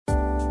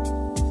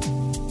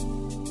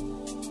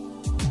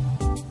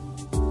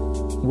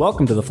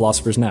welcome to The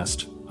Philosopher's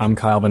Nest. I'm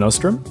Kyle Van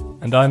Ostrom.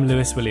 And I'm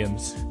Lewis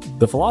Williams.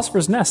 The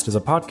Philosopher's Nest is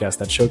a podcast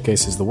that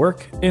showcases the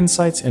work,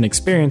 insights, and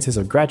experiences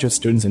of graduate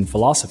students in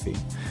philosophy.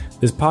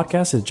 This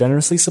podcast is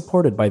generously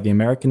supported by the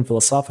American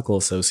Philosophical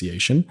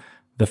Association,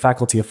 the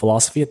Faculty of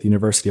Philosophy at the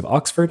University of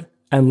Oxford,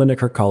 and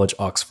Linacre College,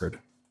 Oxford.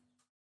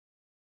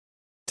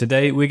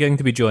 Today, we're going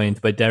to be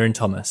joined by Deryn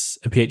Thomas,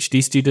 a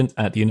PhD student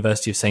at the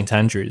University of St.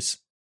 Andrews.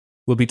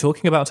 We'll be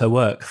talking about her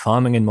work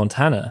farming in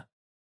Montana,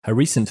 her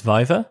recent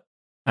Viva,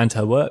 and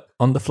her work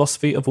on the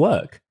philosophy of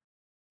work.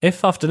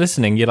 If after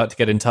listening you'd like to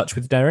get in touch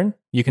with Deryn,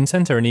 you can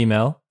send her an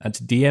email at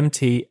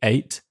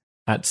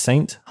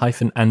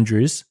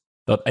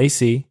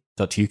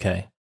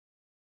dmt8@st-andrews.ac.uk.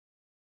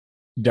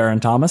 Deryn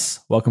Thomas,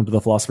 welcome to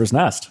the Philosopher's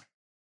Nest.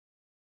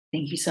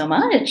 Thank you so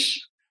much.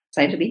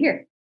 Excited to be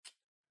here.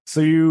 So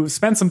you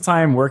spent some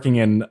time working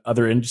in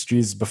other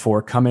industries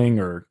before coming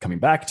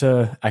back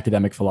to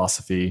academic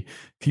philosophy.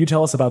 Can you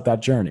tell us about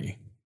that journey?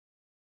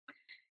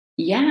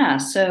 Yeah,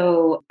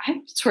 so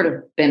I've sort of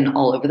been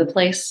all over the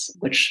place,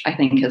 which I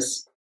think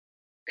has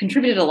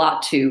contributed a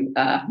lot to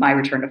my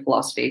return to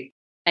philosophy.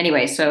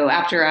 Anyway, so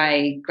after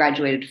I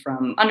graduated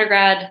from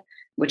undergrad,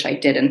 which I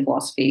did in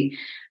philosophy,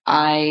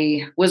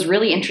 I was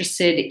really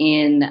interested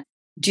in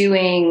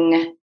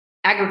doing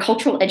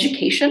agricultural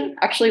education.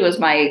 Actually was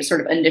my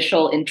sort of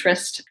initial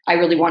interest. I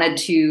really wanted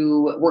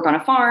to work on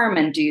a farm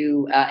and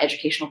do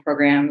educational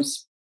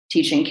programs,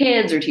 teaching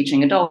kids or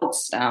teaching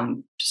adults,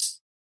 just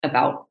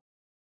about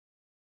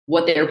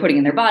what they were putting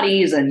in their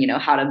bodies and,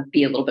 how to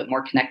be a little bit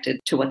more connected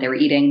to what they were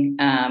eating.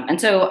 And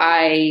so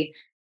I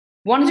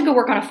wanted to go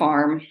work on a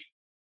farm.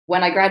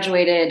 When I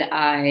graduated,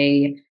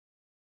 I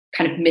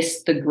kind of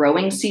missed the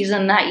growing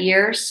season that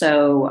year.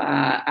 So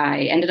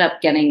I ended up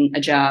getting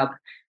a job.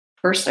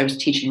 First, I was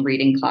teaching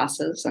reading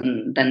classes.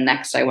 And then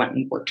next, I went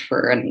and worked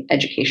for an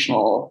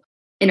international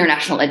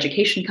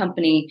education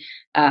company,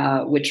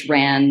 which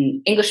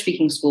ran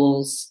English-speaking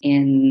schools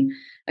in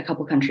a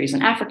couple countries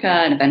in Africa.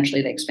 And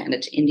eventually they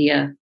expanded to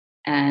India.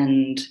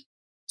 And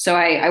so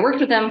I worked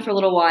with them for a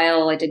little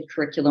while. I did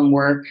curriculum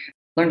work,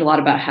 learned a lot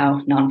about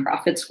how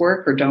nonprofits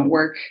work or don't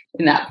work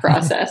in that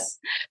process.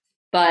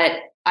 But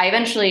I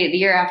eventually, the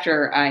year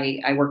after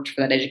I worked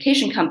for that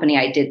education company,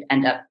 I did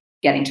end up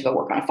getting to go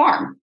work on a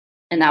farm.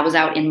 And that was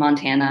out in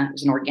Montana. It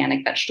was an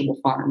organic vegetable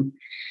farm.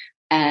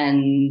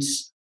 And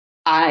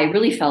I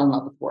really fell in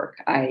love with work.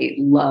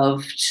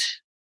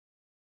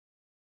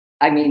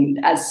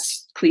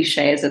 As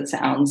cliche as it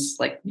sounds,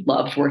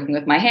 loved working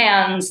with my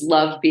hands,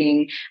 loved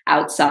being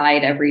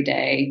outside every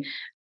day.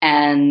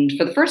 And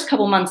for the first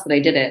couple months that I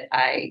did it,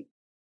 I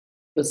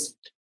was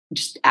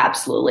just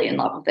absolutely in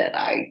love with it.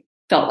 I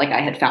felt like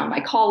I had found my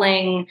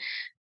calling.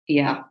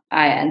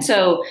 And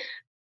so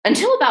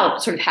until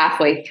about sort of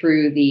halfway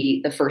through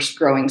the first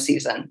growing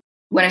season,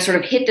 when I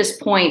sort of hit this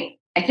point,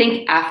 I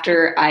think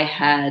after I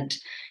had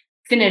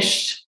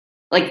finished,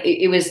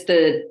 it was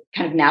the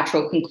kind of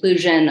natural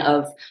conclusion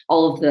of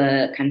all of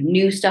the kind of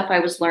new stuff I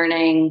was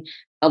learning.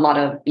 A lot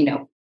of,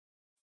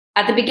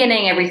 at the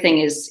beginning, everything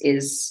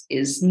is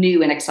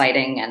new and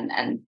exciting,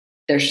 and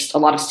there's just a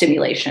lot of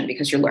stimulation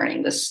because you're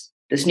learning this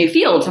new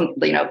field,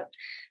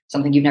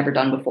 something you've never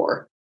done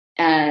before.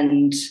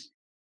 And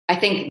I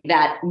think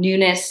that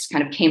newness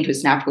kind of came to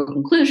its natural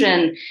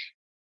conclusion.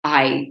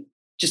 I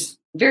just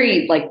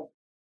very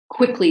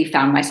quickly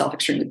found myself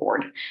extremely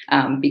bored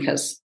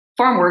because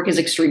farm work is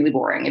extremely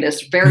boring. It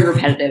is very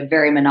repetitive,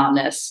 very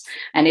monotonous,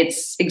 and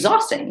it's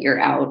exhausting.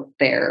 You're out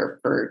there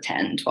for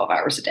 10, 12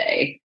 hours a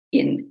day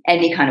in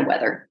any kind of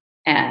weather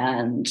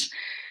and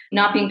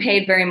not being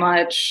paid very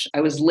much.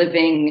 I was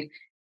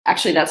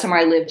actually that summer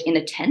I lived in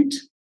a tent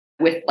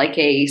with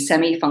a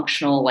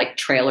semi-functional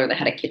trailer that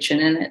had a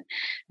kitchen in it.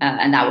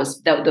 And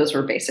those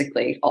were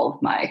basically all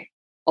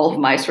of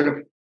my sort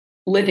of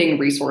living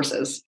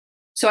resources.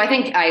 So I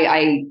think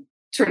I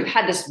sort of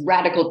had this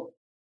radical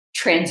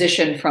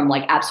transition from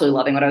absolutely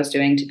loving what I was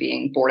doing to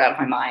being bored out of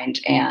my mind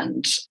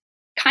and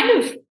kind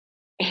of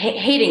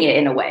hating it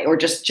in a way, or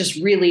just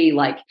really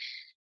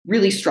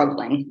really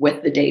struggling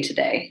with the day to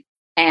day.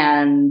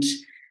 And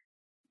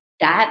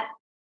that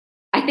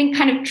I think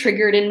kind of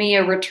triggered in me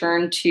a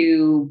return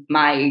to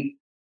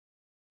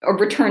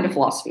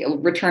philosophy, a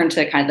return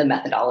to kind of the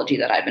methodology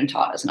that I've been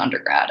taught as an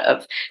undergrad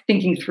of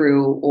thinking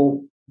through,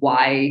 well,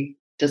 why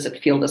does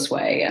it feel this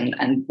way?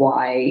 And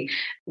why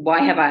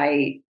have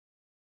I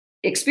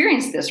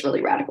experienced this really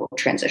radical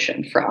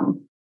transition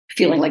from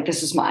feeling like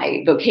this is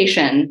my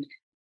vocation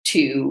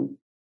to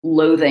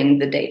loathing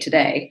the day to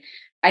day?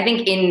 I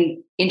think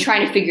in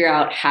trying to figure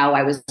out how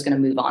I was going to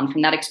move on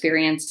from that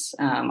experience,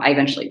 I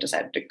eventually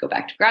decided to go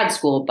back to grad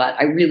school, but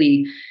I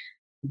really,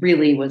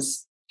 really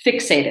was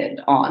fixated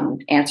on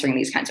answering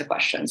these kinds of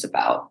questions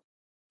about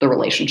the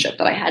relationship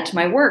that I had to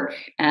my work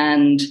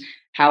and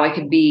how I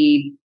could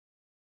be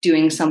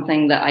doing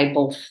something that I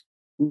both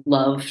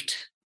loved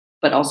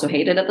but also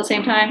hated at the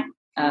same time.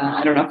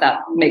 I don't know if that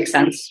makes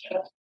sense.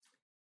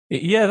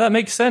 Yeah, that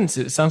makes sense.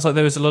 It sounds like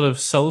there was a lot of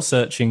soul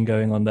searching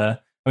going on there.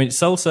 I mean,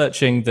 soul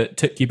searching that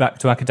took you back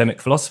to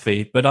academic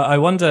philosophy, but I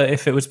wonder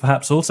if it was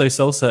perhaps also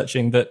soul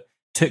searching that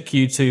took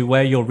you to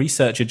where your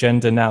research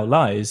agenda now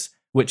lies,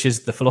 which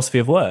is the philosophy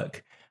of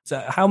work.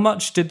 So how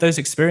much did those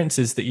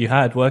experiences that you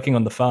had working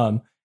on the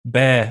farm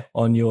bear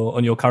on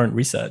your current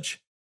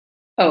research?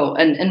 Oh,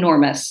 to an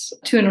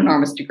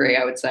enormous degree,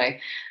 I would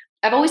say.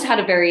 I've always had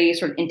a very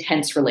sort of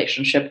intense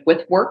relationship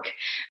with work.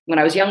 When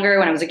I was younger,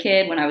 when I was a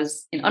kid, when I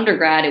was in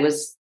undergrad, it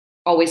was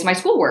always my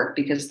schoolwork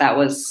because that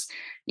was,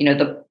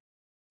 the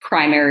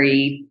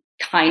primary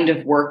kind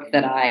of work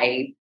that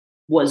I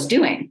was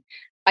doing.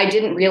 I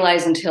didn't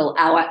realize until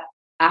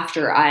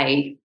after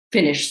I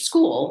finished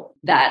school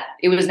that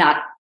it was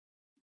not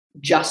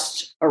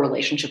just a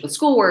relationship with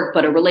schoolwork,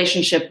 but a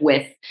relationship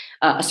with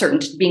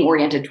being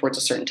oriented towards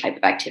a certain type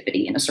of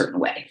activity in a certain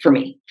way for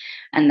me.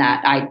 And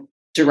that I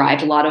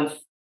derived a lot of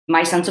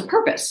my sense of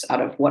purpose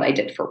out of what I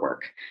did for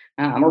work,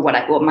 or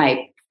what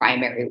my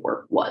primary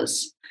work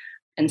was.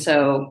 And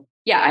so,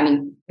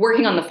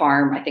 working on the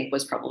farm, I think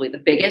was probably had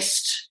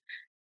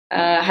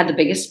the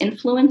biggest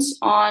influence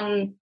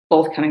on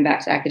both coming back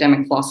to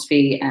academic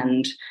philosophy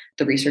and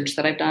the research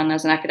that I've done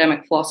as an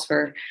academic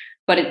philosopher.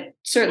 But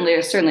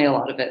there's certainly a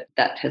lot of it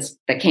that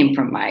came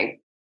from my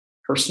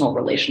personal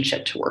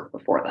relationship to work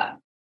before that.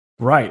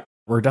 Right.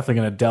 We're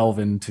definitely going to delve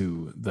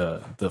into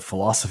the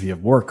philosophy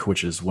of work,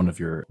 which is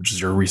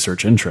your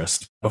research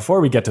interest.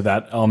 Before we get to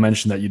that, I'll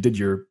mention that you did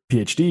your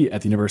PhD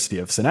at the University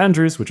of St.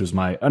 Andrews, which was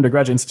my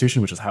undergraduate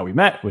institution, which is how we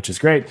met, which is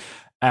great.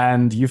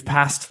 And you've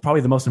passed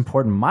probably the most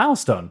important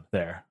milestone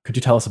there. Could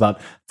you tell us about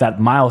that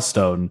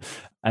milestone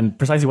and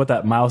precisely what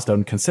that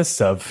milestone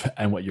consists of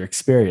and what your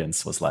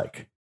experience was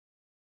like?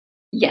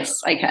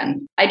 Yes, I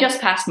can. I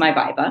just passed my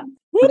Viva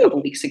a couple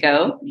of weeks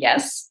ago.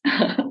 Yes.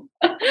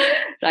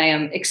 I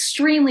am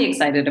extremely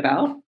excited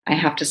about. I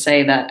have to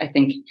say that I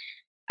think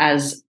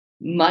as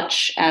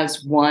much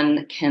as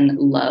one can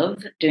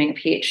love doing a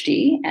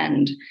PhD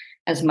and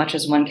as much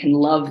as one can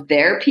love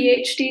their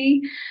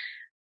PhD,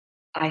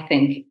 I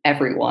think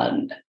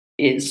everyone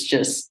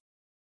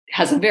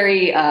has a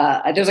very,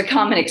 there's a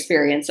common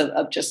experience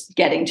of just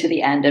getting to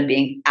the end and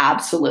being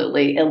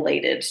absolutely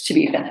elated to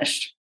be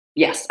finished.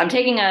 Yes, I'm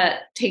taking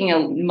a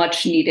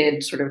much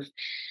needed sort of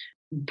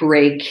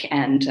break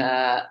and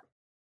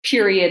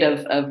period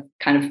of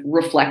kind of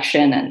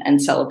reflection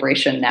and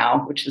celebration now,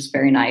 which is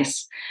very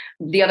nice.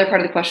 The other part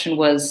of the question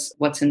was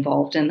what's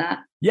involved in that.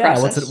 Yeah,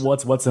 process.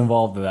 what's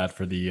involved in that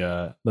for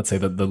the let's say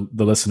the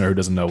listener who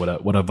doesn't know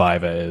what a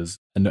Viva is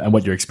and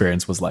what your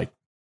experience was like.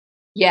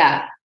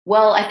 Yeah.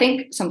 Well, I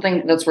think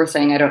something that's worth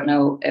saying, I don't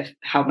know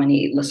how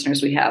many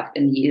listeners we have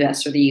in the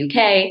US or the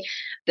UK.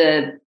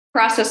 The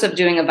process of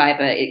doing a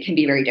Viva, it can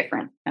be very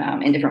different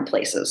in different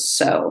places.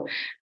 So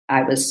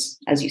I was,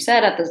 as you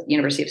said, at the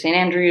University of St.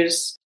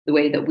 Andrews. The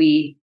way that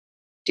we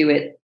do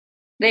it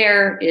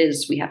there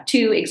is we have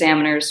two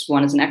examiners.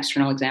 One is an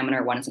external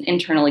examiner, one is an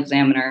internal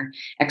examiner,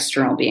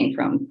 external being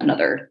from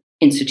another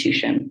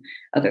institution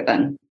other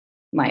than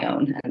my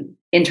own, and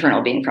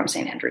internal being from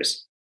St.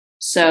 Andrews.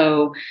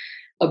 So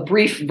a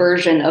brief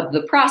version of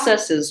the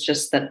process is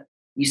just that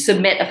you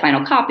submit a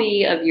final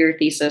copy of your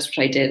thesis, which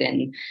I did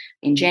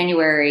in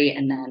January,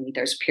 and then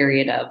there's a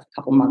period of a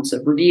couple months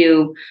of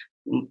review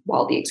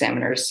while the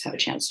examiners have a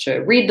chance to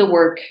read the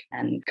work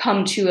and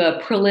come to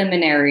a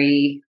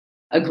preliminary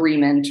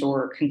agreement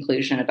or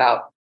conclusion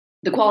about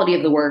the quality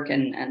of the work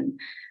and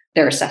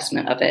their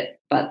assessment of it.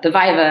 But the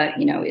Viva,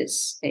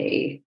 is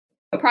a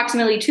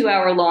approximately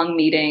 2-hour long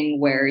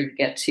meeting where you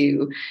get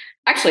to,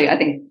 actually, I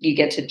think you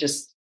get to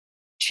just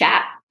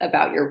chat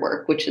about your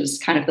work, which is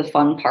kind of the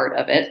fun part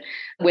of it,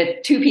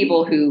 with two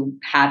people who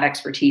have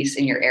expertise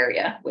in your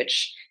area,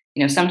 which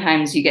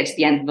sometimes you get to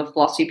the end of a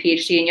philosophy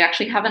PhD and you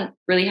actually haven't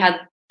really had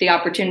the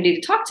opportunity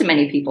to talk to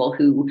many people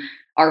who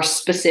are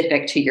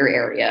specific to your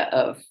area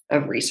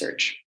of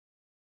research.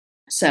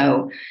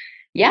 So,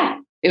 yeah,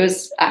 it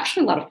was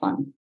actually a lot of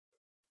fun.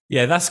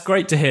 Yeah, that's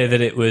great to hear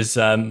that it was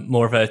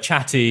more of a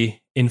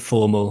chatty,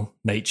 informal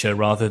nature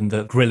rather than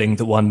the grilling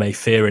that one may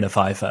fear in a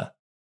Viva.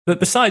 But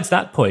besides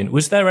that point,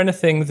 was there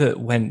anything that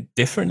went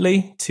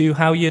differently to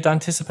how you'd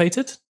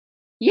anticipated?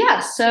 Yeah,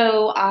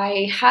 so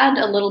I had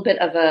a little bit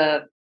of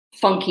a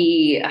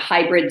funky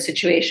hybrid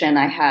situation.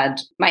 I had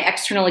my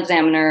external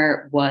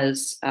examiner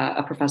was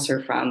a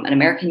professor from an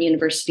American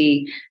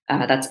university.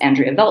 That's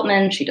Andrea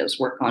Veltman. She does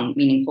work on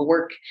meaningful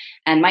work.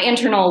 And my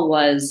internal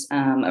was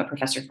a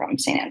professor from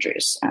St.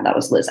 Andrews. That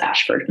was Liz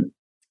Ashford.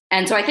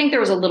 And so I think there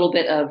was a little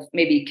bit of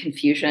maybe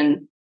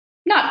confusion,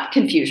 not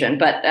confusion,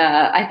 but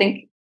I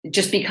think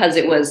just because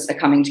it was a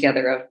coming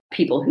together of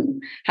people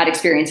who had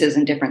experiences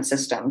in different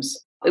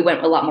systems, it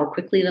went a lot more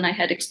quickly than I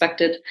had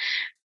expected.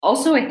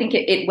 Also, I think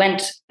it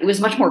was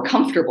much more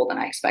comfortable than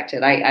I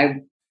expected.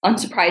 I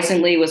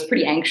unsurprisingly was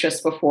pretty anxious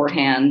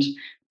beforehand.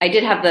 I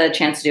did have the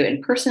chance to do it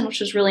in person,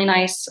 which was really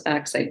nice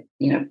because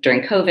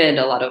during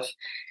COVID, a lot of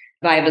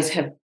Vivas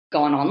have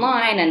gone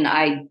online and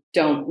I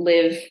don't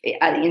live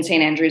in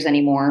St. Andrews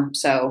anymore.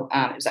 So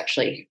it was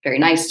actually very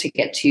nice to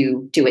get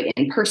to do it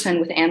in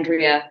person with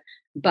Andrea.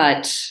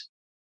 But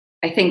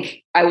I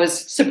think I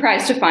was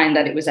surprised to find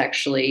that it was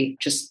actually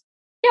just,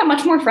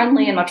 much more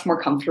friendly and much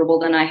more comfortable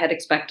than I had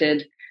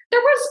expected. There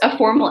was a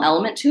formal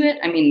element to it.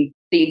 I mean,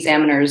 the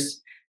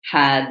examiners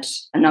had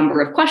a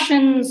number of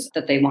questions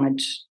that they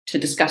wanted to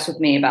discuss with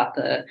me about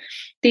the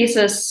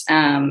thesis,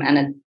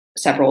 and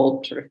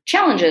several sort of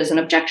challenges and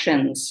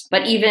objections.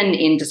 But even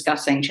in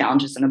discussing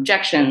challenges and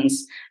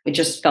objections, it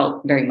just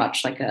felt very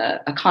much like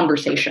a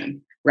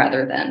conversation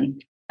rather than,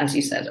 as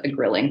you said, a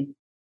grilling.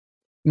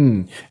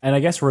 And I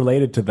guess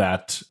related to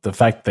that, the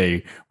fact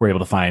they were able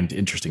to find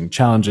interesting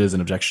challenges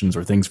and objections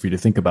or things for you to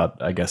think about,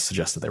 I guess,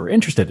 suggests that they were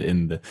interested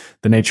in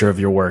the nature of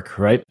your work,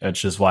 right?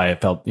 Which is why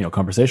it felt,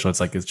 conversational.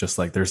 It's just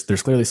like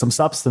there's clearly some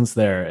substance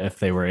there if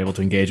they were able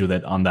to engage with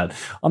it on that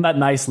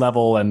nice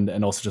level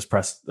and also just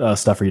press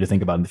stuff for you to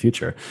think about in the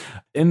future.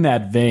 In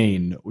that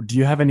vein, do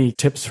you have any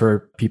tips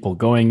for people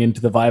going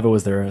into the Viva?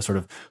 Was there a sort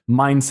of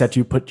mindset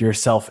you put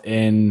yourself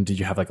in? Did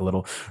you have like a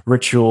little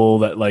ritual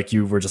that like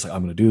you were just like,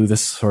 I'm going to do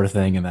this sort of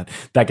thing? And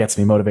that gets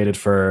me motivated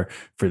for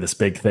this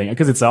big thing,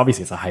 because it's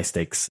obviously a high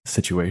stakes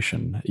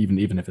situation,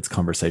 even if it's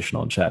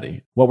conversational and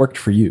chatty. What worked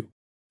for you?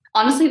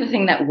 Honestly, the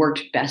thing that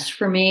worked best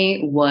for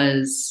me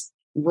was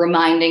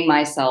reminding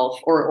myself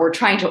or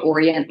trying to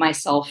orient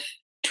myself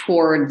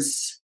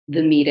towards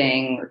the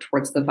meeting or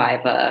towards the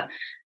Viva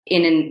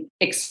in an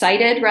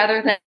excited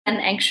rather than an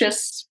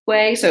anxious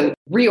way. So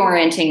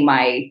reorienting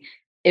my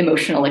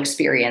emotional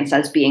experience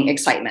as being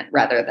excitement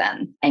rather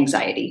than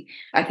anxiety.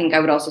 I think I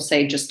would also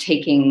say just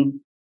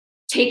taking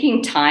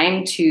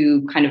time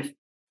to kind of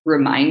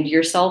remind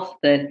yourself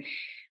that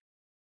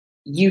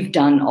you've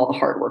done all the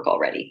hard work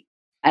already.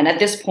 And at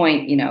this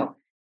point,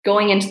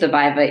 going into the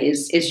Viva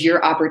is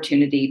your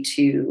opportunity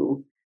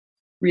to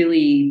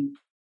really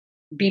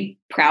be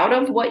proud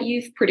of what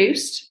you've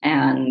produced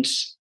and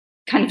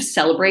kind of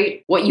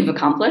celebrate what you've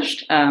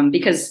accomplished,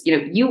 because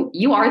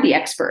you are the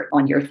expert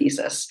on your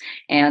thesis,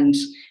 and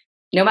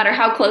no matter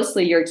how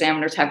closely your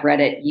examiners have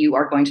read it, you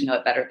are going to know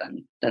it better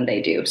than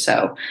they do.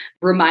 So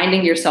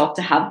reminding yourself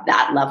to have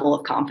that level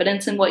of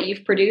confidence in what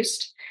you've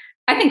produced.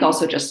 I think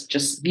also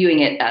just viewing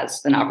it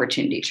as an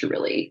opportunity to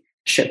really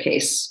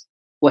showcase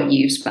what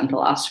you've spent the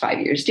last 5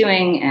 years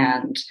doing,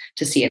 and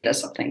to see it as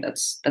something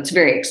that's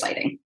very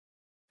exciting.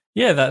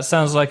 Yeah, that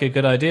sounds like a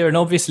good idea. And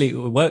obviously it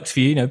worked for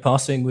you,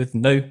 passing with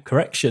no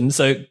correction.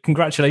 So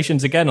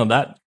congratulations again on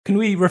that. Can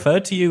we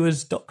refer to you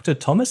as Dr.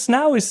 Thomas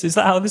now? Is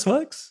that how this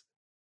works?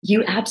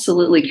 You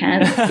absolutely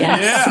can.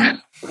 Yes.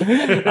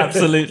 Yeah.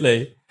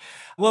 Absolutely.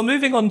 Well,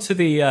 moving on to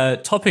the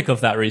topic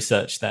of that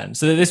research then.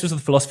 So this was the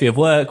philosophy of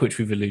work, which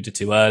we've alluded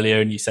to earlier.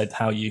 And you said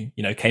how you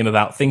came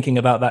about thinking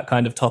about that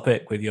kind of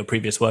topic with your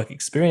previous work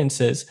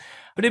experiences.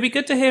 But it'd be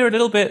good to hear a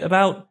little bit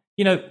about,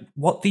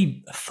 what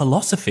the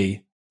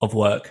philosophy of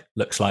work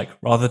looks like,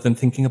 rather than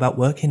thinking about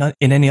work in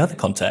any other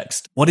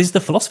context. What is the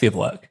philosophy of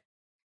work?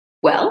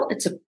 Well,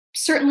 it's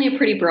certainly a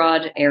pretty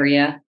broad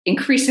area,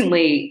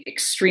 increasingly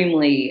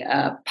extremely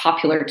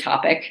popular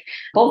topic,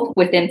 both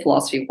within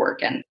philosophy of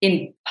work and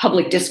in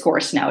public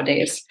discourse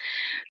nowadays.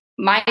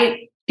 My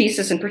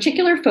thesis in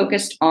particular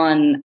focused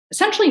on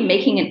essentially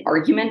making an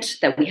argument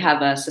that we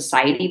have a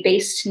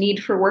society-based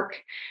need for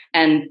work.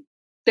 And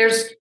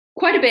there's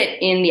quite a bit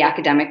in the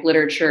academic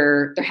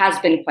literature. There has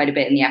been quite a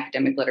bit in the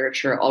academic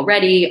literature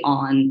already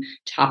on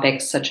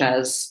topics such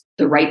as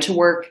the right to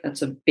work.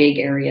 That's a big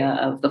area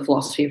of the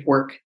philosophy of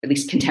work, at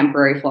least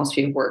contemporary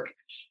philosophy of work.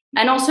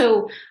 And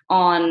also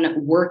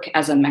on work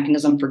as a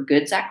mechanism for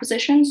goods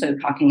acquisition. So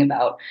talking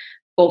about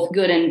both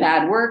good and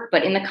bad work,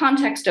 but in the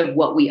context of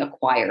what we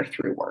acquire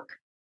through work.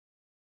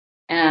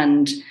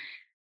 And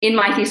in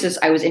my thesis,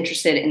 I was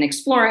interested in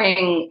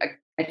exploring,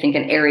 I think,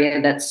 an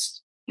area that's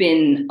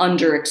been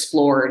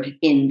underexplored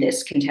in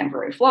this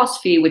contemporary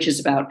philosophy, which is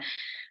about,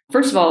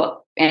 first of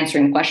all,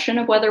 answering the question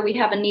of whether we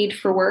have a need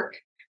for work,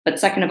 but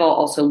second of all,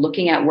 also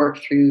looking at work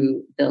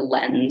through the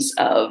lens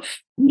of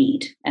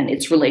need and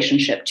its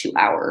relationship to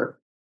our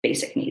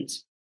basic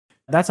needs.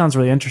 That sounds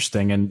really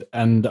interesting.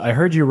 And I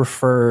heard you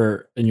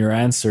refer in your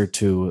answer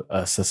to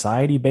a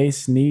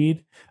society-based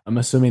need. I'm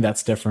assuming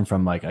that's different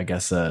from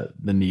the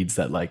needs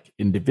that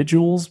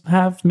individuals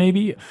have,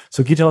 maybe.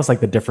 So can you tell us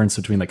the difference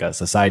between a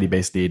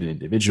society-based need and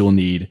individual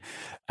need?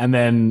 And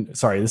then,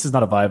 sorry, this is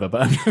not a Viva,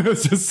 but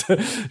it's just,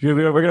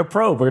 we're going to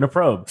probe.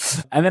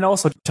 And then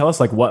also tell us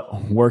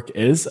what work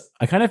is.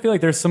 I kind of feel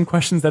like there's some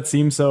questions that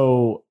seem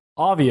so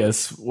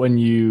obvious when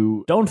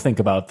you don't think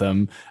about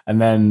them, and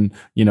then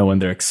when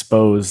they're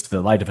exposed to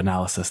the light of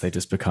analysis, they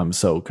just become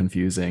so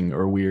confusing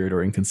or weird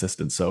or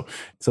inconsistent. So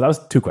that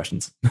was 2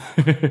 questions.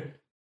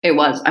 It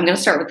was. I'm going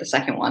to start with the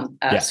second one.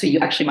 So you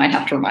actually might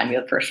have to remind me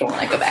of the first one when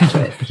I go back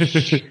to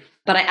it.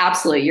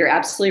 But you're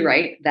absolutely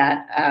right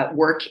that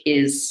work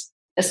is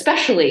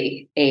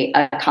especially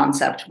a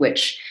concept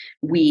which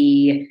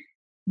we,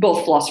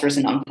 both philosophers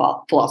and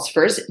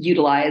non-philosophers,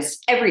 utilize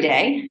every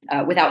day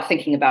without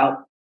thinking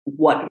about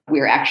what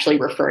we're actually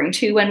referring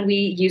to when we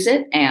use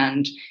it.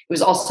 And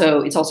it's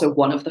also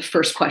one of the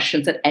first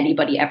questions that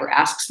anybody ever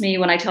asks me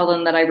when I tell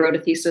them that I wrote a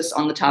thesis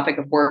on the topic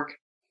of work.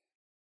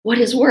 What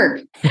is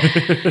work?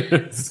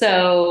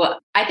 So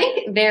I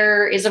think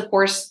there is, of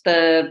course,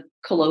 the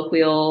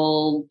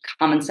colloquial,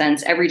 common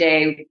sense,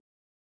 everyday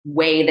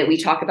way that we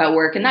talk about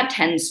work. And that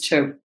tends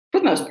to for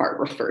the most part,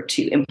 refer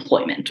to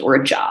employment or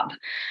a job.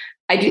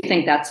 I do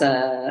think that's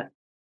a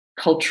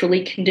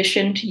culturally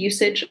conditioned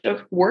usage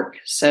of work.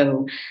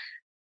 So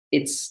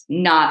it's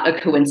not a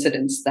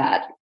coincidence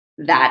that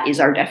that is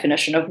our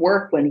definition of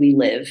work when we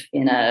live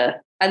in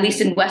at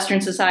least in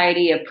Western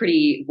society, a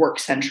pretty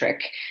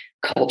work-centric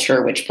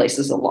culture, which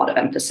places a lot of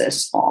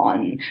emphasis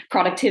on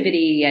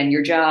productivity and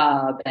your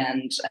job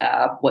and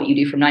what you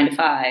do from 9 to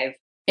 5.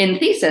 In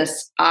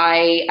thesis,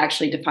 I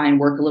actually define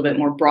work a little bit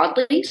more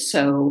broadly.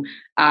 So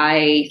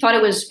I thought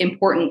it was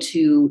important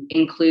to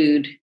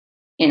include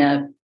in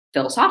a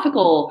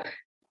philosophical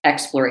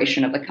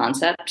exploration of the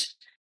concept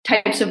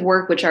types of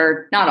work which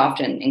are not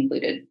often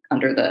included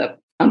under the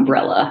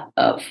umbrella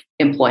of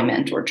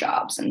employment or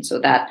jobs. And so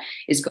that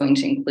is going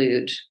to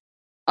include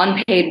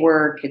unpaid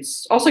work.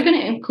 It's also going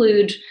to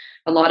include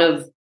a lot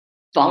of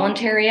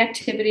voluntary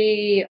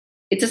activity.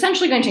 It's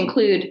essentially going to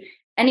include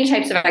any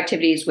types of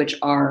activities which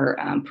are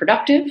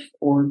productive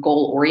or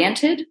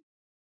goal-oriented,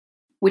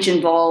 which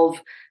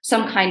involve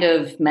some kind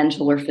of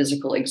mental or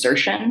physical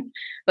exertion,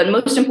 but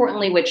most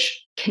importantly,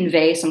 which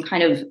convey some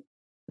kind of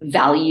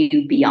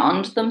value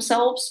beyond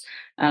themselves.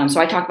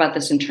 So I talk about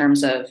this in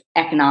terms of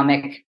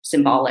economic,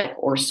 symbolic,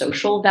 or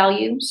social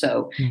value.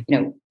 So,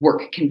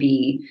 work can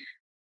be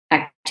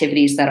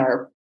activities that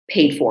are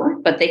paid for,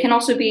 but they can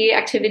also be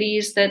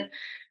activities that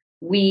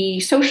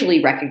we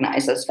socially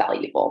recognize as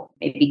valuable.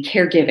 Maybe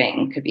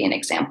caregiving could be an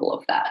example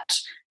of that.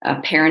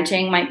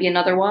 Parenting might be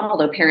another one,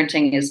 although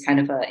parenting is kind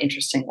of an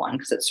interesting one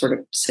because it sort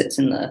of sits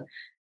in the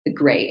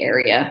gray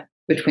area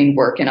between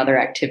work and other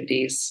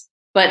activities.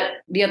 But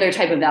the other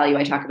type of value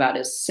I talk about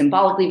is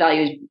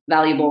symbolically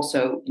valuable.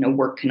 So,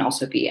 work can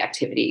also be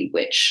activity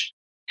which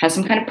has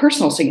some kind of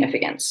personal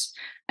significance.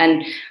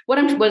 And what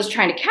I was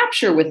trying to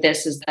capture with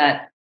this is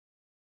that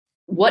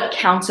what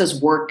counts as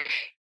work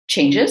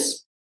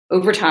changes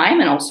over time,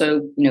 and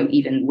also,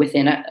 even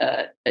within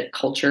a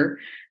culture.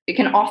 It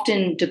can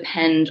often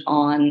depend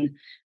on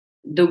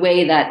the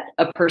way that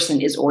a person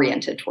is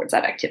oriented towards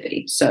that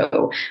activity.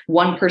 So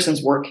one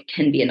person's work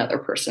can be another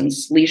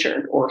person's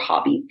leisure or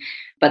hobby,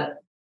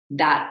 but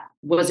that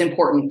was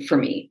important for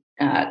me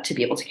to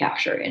be able to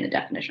capture in a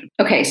definition.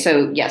 Okay,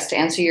 so yes, to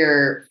answer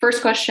your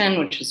first question,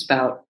 which is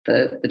about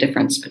the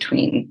difference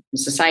between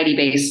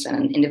society-based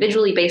and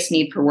individually based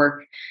need for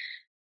work,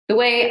 the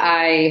way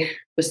I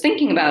was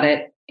thinking about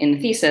it in the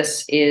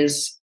thesis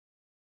is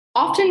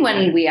often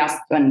when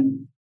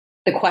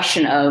the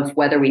question of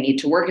whether we need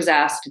to work is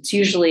asked, it's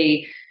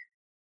usually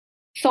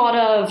thought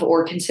of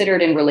or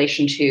considered in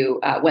relation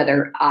to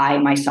whether I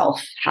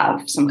myself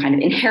have some kind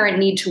of inherent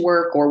need to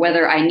work, or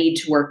whether I need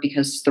to work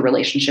because the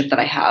relationship that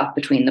I have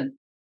between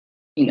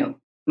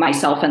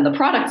myself and the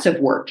products of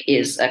work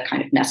is a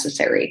kind of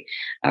necessary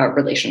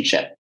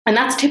relationship. And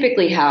that's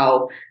typically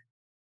how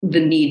the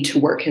need to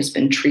work has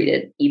been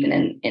treated, even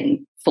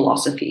in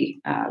philosophy,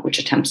 which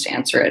attempts to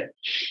answer it.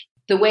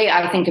 The way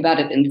I think about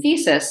it in the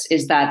thesis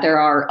is that there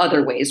are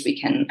other ways we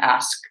can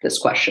ask this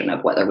question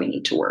of whether we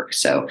need to work.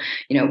 So,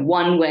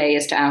 one way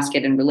is to ask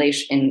it in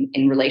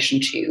relation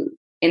to,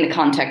 in the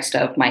context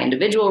of my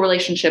individual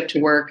relationship to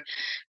work,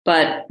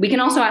 but we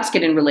can also ask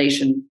it in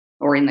relation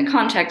or in the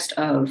context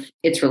of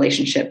its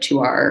relationship to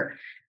our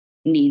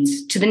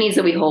needs, to the needs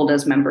that we hold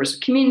as members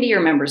of community or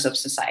members of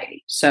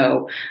society.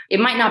 So it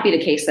might not be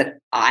the case that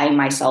I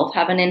myself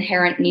have an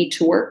inherent need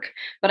to work,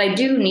 but I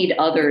do need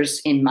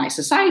others in my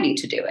society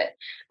to do it.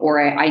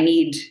 Or I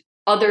need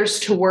others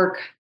to work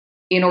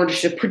in order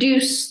to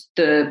produce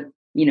the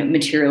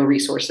material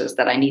resources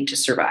that I need to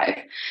survive.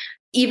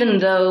 Even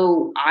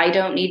though I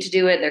don't need to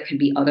do it, there can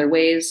be other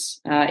ways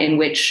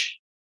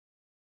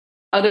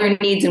other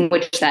needs in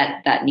which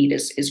that need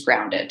is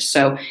grounded.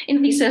 So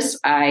in thesis,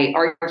 I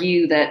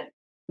argue that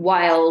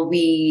while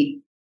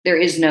there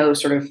is no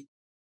sort of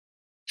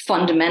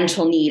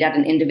fundamental need at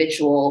an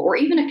individual or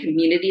even a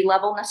community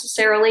level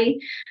necessarily,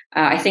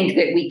 I think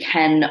that we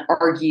can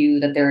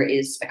argue that there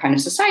is a kind of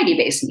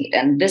society-based need.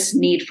 And this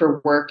need for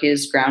work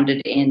is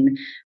grounded in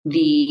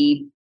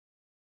the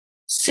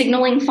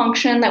signaling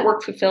function that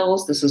work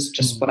fulfills. This is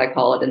just what I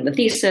call it in the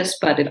thesis,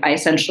 but I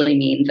essentially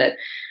mean that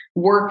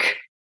work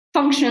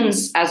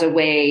functions as a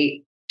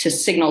way to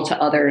signal to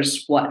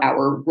others what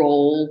our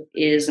role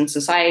is in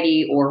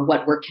society or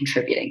what we're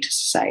contributing to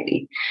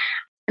society.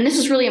 And this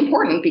is really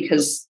important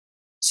because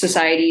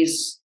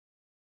societies,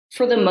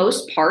 for the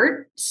most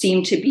part,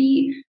 seem to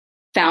be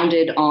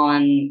founded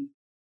on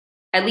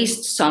at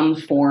least some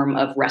form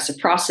of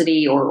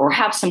reciprocity or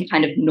have some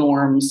kind of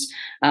norms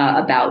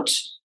about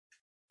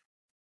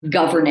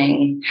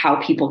governing how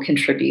people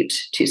contribute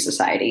to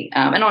society.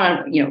 And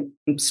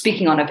I'm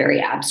speaking on a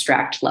very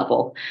abstract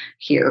level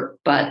here,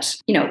 but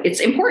it's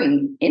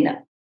important in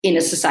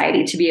a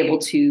society to be able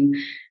to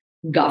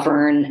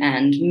govern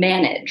and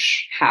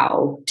manage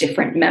how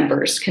different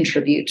members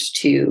contribute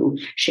to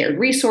shared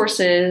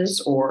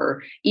resources,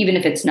 or even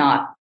if it's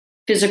not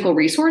physical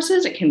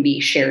resources, it can be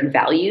shared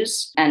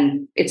values.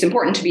 And it's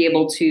important to be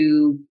able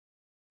to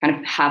kind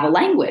of have a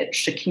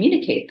language to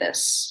communicate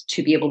this,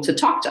 to be able to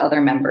talk to other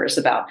members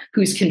about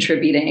who's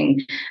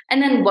contributing,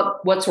 and then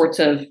what sorts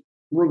of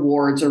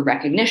rewards or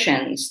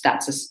recognitions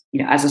that's,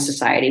 as a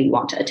society, we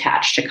want to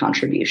attach to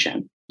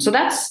contribution. So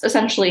that's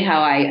essentially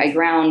how I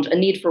ground a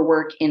need for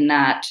work in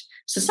that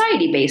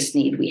society-based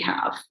need we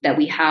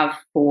have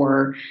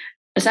for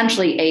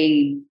essentially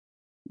a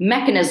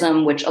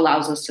mechanism which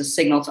allows us to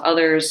signal to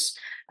others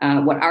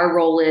what our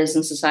role is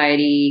in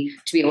society,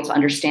 to be able to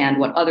understand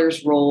what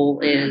others' role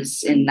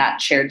is in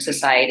that shared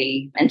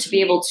society, and to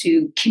be able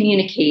to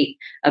communicate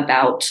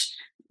about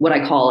what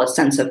I call a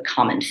sense of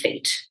common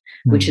fate,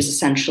 which is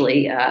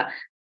essentially a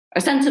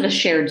sense of a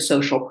shared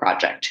social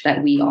project,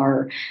 that we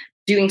are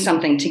doing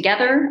something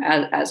together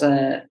as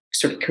a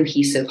sort of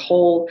cohesive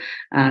whole,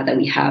 that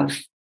we have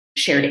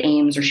shared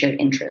aims or shared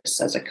interests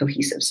as a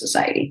cohesive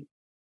society.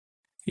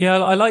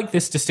 Yeah, I like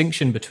this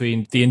distinction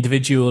between the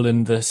individual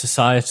and the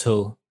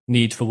societal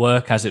need for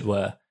work, as it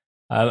were.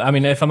 I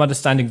mean, if I'm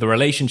understanding the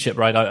relationship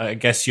right, I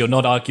guess you're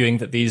not arguing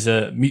that these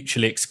are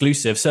mutually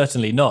exclusive,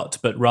 certainly not,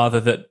 but rather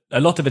that a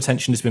lot of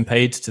attention has been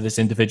paid to this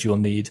individual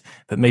need,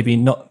 but maybe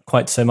not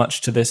quite so much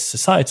to this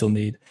societal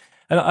need.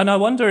 And I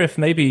wonder if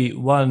maybe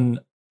one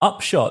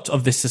upshot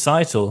of this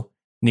societal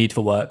need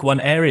for work,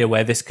 one area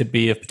where this could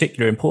be of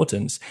particular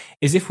importance,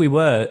 is if we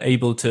were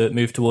able to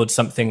move towards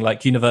something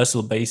like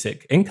universal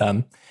basic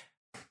income.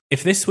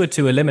 If this were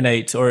to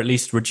eliminate or at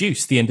least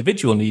reduce the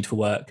individual need for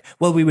work,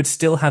 well, we would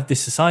still have this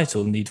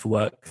societal need for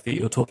work that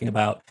you're talking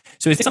about.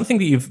 So is this something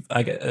that you've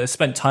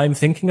spent time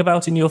thinking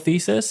about in your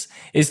thesis?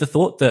 Is the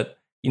thought that,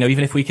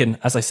 even if we can,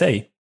 as I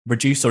say,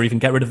 reduce or even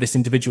get rid of this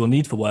individual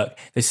need for work,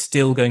 there's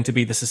still going to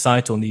be the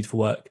societal need for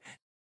work?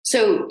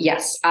 So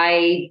yes,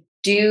 I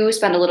do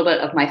spend a little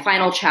bit of my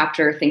final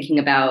chapter thinking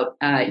about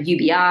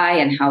UBI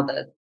and how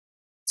the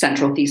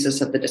central thesis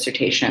of the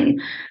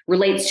dissertation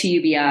relates to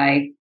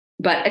UBI.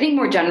 But I think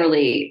more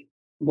generally,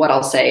 what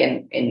I'll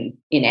say in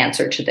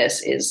answer to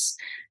this is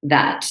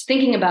that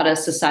thinking about a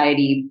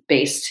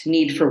society-based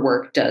need for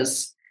work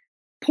does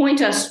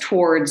point us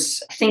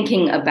towards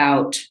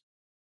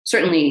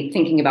certainly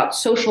thinking about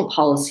social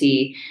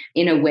policy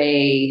in a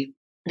way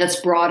that's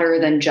broader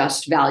than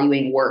just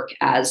valuing work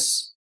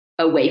as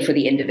a way for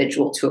the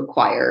individual to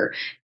acquire,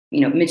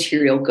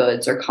 material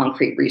goods or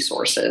concrete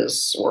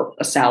resources or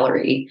a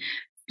salary.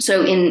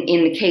 So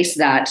in the case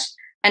that,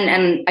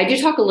 and I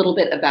do talk a little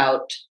bit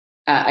about,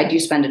 I do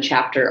spend a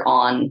chapter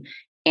on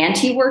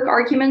anti-work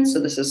arguments. So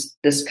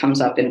this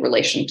comes up in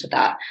relation to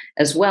that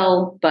as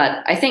well.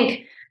 But I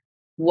think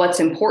what's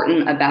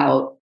important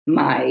about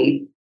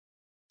my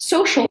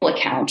social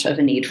account of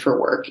a need for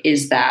work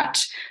is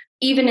that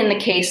even in the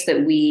case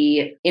that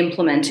we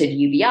implemented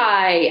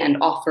UBI and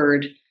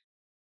offered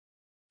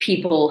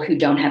people who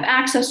don't have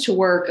access to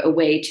work a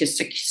way to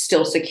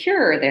still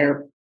secure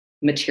their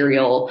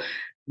material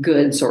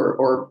goods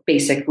or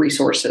basic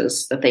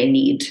resources that they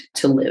need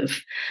to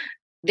live,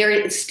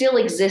 there still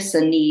exists a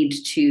need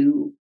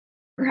to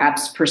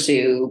perhaps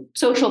pursue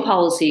social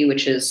policy,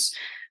 which is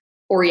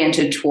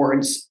oriented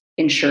towards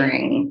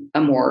ensuring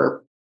a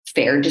more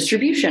fair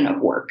distribution of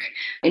work,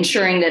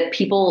 ensuring that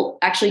people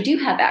actually do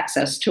have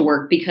access to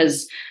work,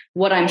 because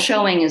what I'm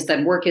showing is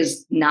that work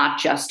is not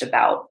just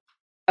about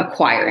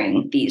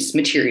acquiring these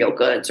material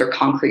goods or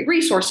concrete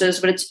resources,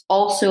 but it's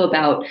also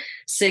about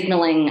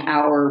signaling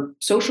our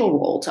social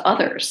role to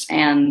others.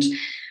 And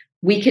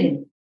we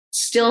could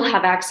still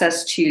have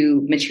access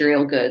to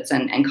material goods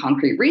and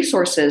concrete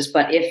resources,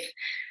 but if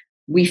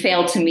we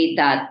fail to meet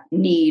that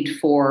need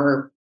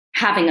for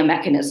having a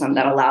mechanism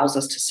that allows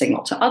us to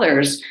signal to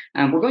others,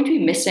 we're going to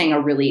be missing a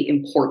really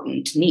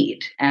important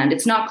need. And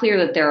it's not clear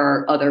that there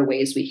are other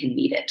ways we can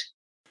meet it.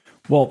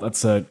 Well,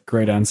 that's a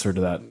great answer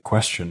to that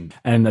question.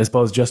 And I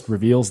suppose just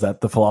reveals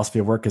that the philosophy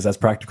of work is as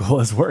practical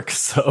as work.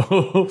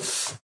 So,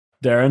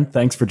 Deryn,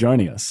 thanks for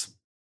joining us.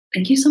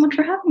 Thank you so much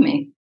for having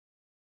me.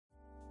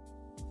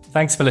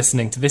 Thanks for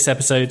listening to this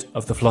episode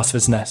of The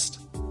Philosopher's Nest.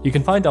 You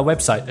can find our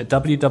website at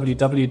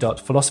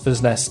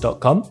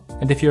www.philosophersnest.com.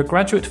 And if you're a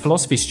graduate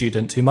philosophy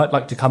student who might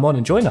like to come on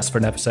and join us for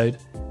an episode,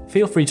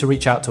 feel free to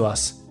reach out to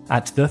us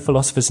at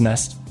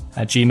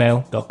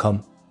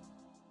thephilosophers.nest@gmail.com.